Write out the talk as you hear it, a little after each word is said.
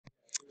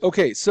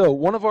Okay, so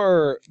one of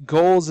our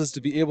goals is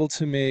to be able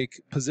to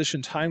make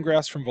position time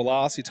graphs from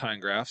velocity time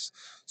graphs.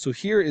 So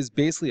here is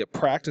basically a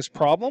practice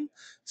problem,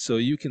 so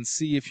you can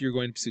see if you're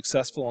going to be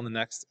successful on the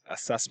next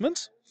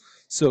assessment.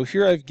 So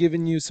here I've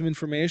given you some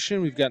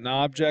information. We've got an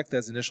object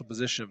that's initial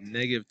position of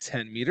negative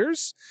 10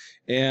 meters,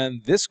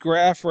 and this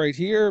graph right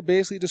here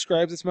basically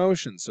describes its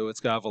motion, so it's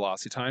got a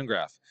velocity time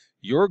graph.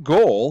 Your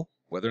goal,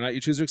 whether or not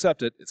you choose to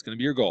accept it, it's going to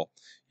be your goal.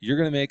 You're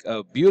going to make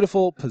a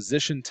beautiful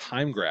position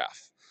time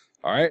graph.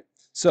 All right?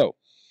 So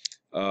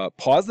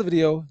pause the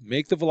video,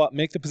 make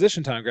the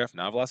position time graph,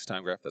 not velocity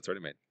time graph, that's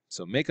already made.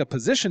 So make a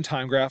position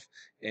time graph,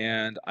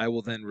 and I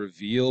will then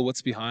reveal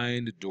what's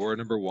behind door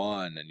number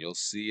 1, and you'll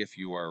see if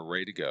you are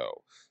ready to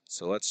go.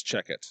 So let's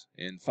check it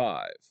in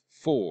 5,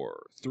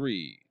 4,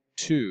 3,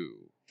 2.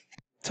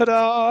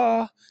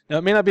 Ta-da! Now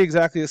it may not be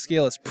exactly a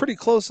scale, it's pretty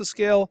close to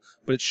scale,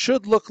 but it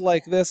should look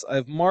like this.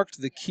 I've marked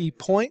the key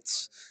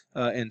points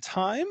and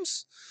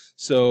times.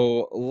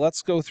 So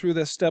let's go through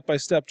this step by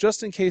step,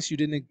 just in case you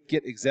didn't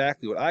get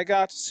exactly what I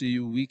got, so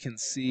we can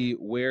see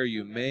where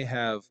you may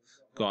have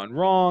gone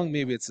wrong.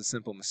 Maybe it's a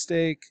simple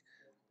mistake.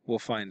 We'll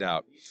find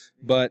out.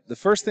 But the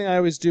first thing I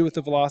always do with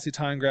the velocity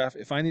time graph,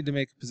 if I need to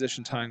make a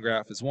position time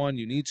graph, is one,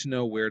 you need to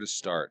know where to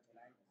start.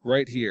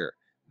 Right here.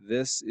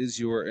 This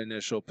is your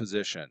initial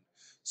position.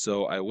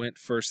 So I went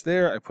first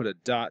there, I put a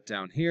dot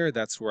down here,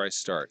 that's where I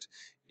start.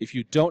 If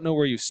you don't know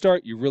where you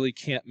start, you really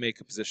can't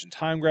make a position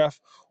time graph,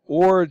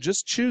 or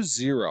just choose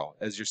 0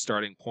 as your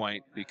starting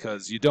point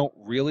because you don't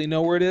really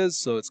know where it is,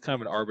 so it's kind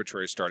of an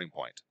arbitrary starting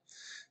point.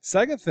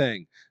 Second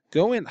thing,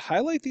 go in,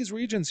 highlight these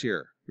regions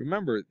here.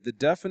 Remember, the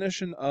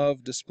definition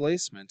of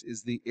displacement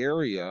is the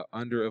area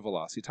under a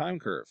velocity time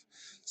curve.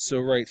 So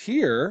right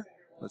here,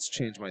 let's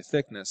change my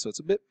thickness so it's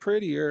a bit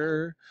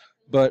prettier,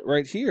 but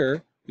right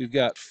here, we've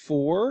got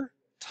 4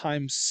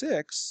 times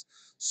 6,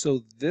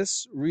 so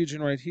this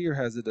region right here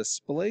has a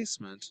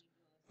displacement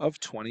of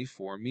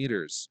 24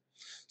 meters.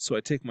 So I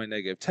take my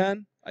negative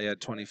 10, I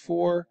add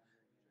 24,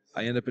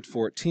 I end up at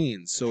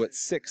 14. So at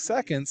 6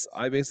 seconds,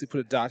 I basically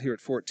put a dot here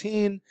at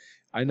 14.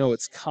 I know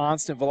it's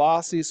constant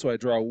velocity, so I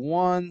draw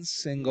one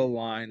single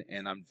line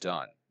and I'm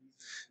done.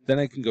 Then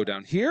I can go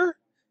down here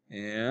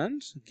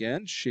and,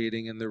 again,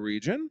 shading in the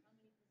region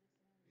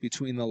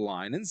between the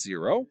line and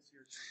 0.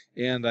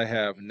 And I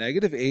have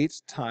negative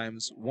 8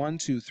 times 1,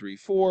 2, 3,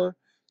 4.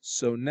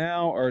 So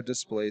now our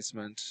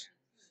displacement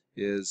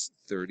is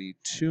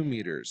 32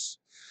 meters.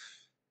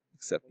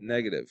 Except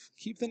negative.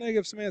 Keep the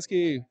negative,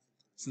 Szymanski.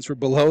 Since we're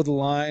below the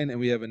line and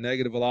we have a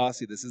negative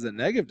velocity, this is a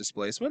negative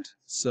displacement.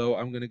 So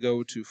I'm going to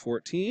go to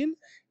 14,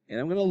 and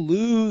I'm going to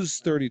lose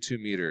 32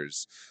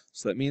 meters.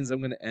 So that means I'm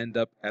going to end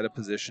up at a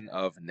position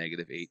of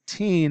negative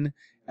 18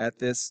 at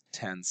this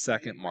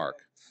 10-second mark.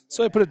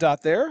 So I put a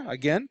dot there.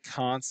 Again,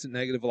 constant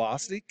negative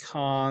velocity,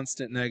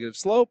 constant negative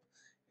slope,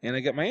 and I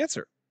get my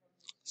answer.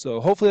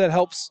 So hopefully that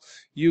helps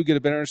you get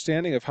a better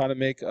understanding of how to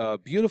make a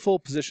beautiful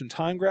position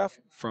time graph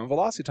from a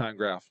velocity time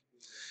graph.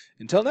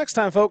 Until next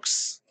time,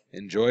 folks,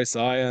 enjoy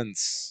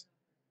science.